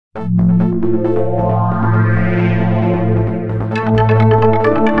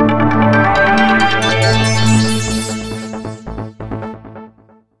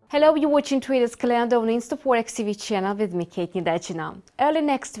Hello, you're watching Traders Calendar on InstаForекс TV channel with me, Kate Nidachina. Early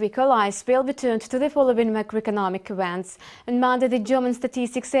next week, all eyes will be turned to the following macroeconomic events. On Monday, the German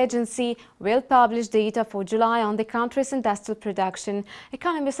Statistics Agency will publish data for July on the country's industrial production.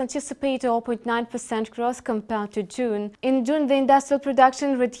 Economists anticipate a 0.9% growth compared to June. In June, the industrial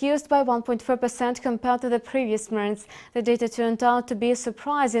production reduced by 1.4% compared to the previous month. The data turned out to be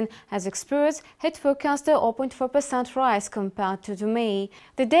surprising, as experts had forecast a 0.4% rise compared to May.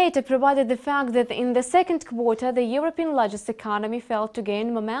 The data provided the fact that in the second quarter, the European largest economy failed to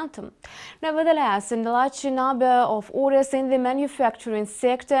gain momentum. Nevertheless, a large number of orders in the manufacturing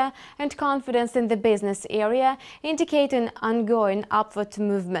sector and confidence in the business area indicate an ongoing upward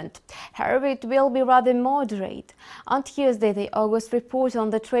movement. However, it will be rather moderate. On Tuesday, the August report on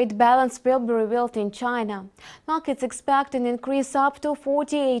the trade balance will be revealed in China. Markets expect an increase up to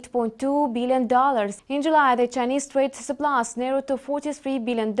 $48.2 billion. In July, the Chinese trade surplus narrowed to $43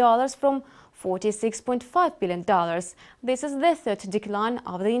 billion from $46.5 billion. This is the third decline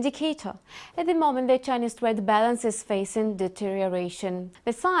of the indicator. At the moment, the Chinese trade balance is facing deterioration.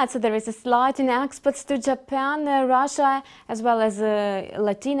 Besides, there is a slide in exports to Japan, Russia, as well as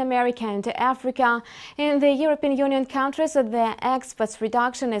Latin America and Africa. In the European Union countries, the exports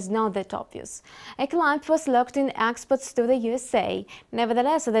reduction is not that obvious. A climb was locked in exports to the USA.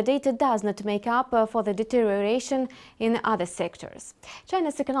 Nevertheless, the data does not make up for the deterioration in other sectors.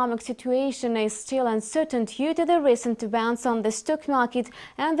 China's economic situation is still uncertain due to the recent events on the stock market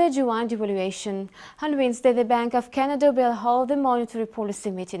and the yuan devaluation. On Wednesday, the Bank of Canada will hold the monetary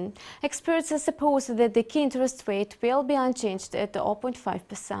policy meeting. Experts suppose that the key interest rate will be unchanged at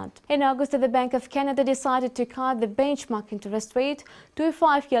 0.5%. In August, the Bank of Canada decided to cut the benchmark interest rate to a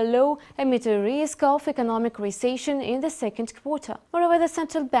 5-year low amid a risk of economic recession in the second quarter. Moreover, the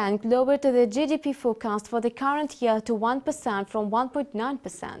central bank lowered the GDP forecast for the current year to 1% from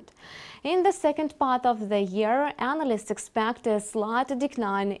 1.9%. In the second part of the year, analysts expect a slight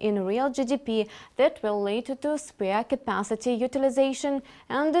decline in real GDP that will lead to spare capacity utilization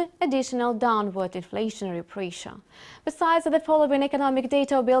and additional downward inflationary pressure. Besides, the following economic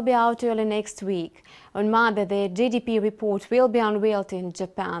data will be out early next week. On Monday, the GDP report will be unveiled in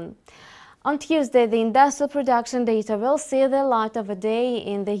Japan. On Tuesday, the industrial production data will see the light of day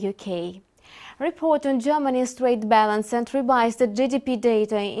in the UK. Report on Germany's trade balance and revised GDP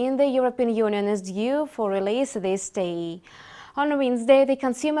data in the European Union is due for release this day. On Wednesday, the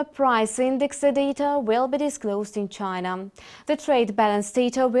consumer price index data will be disclosed in China. The trade balance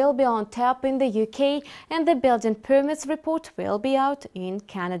data will be on tap in the UK, and the building permits report will be out in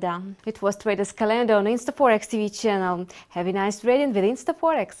Canada. It was Traders Calendar on InstаForекс TV channel. Have a nice trading with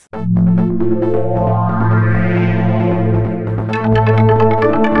InstаForекс.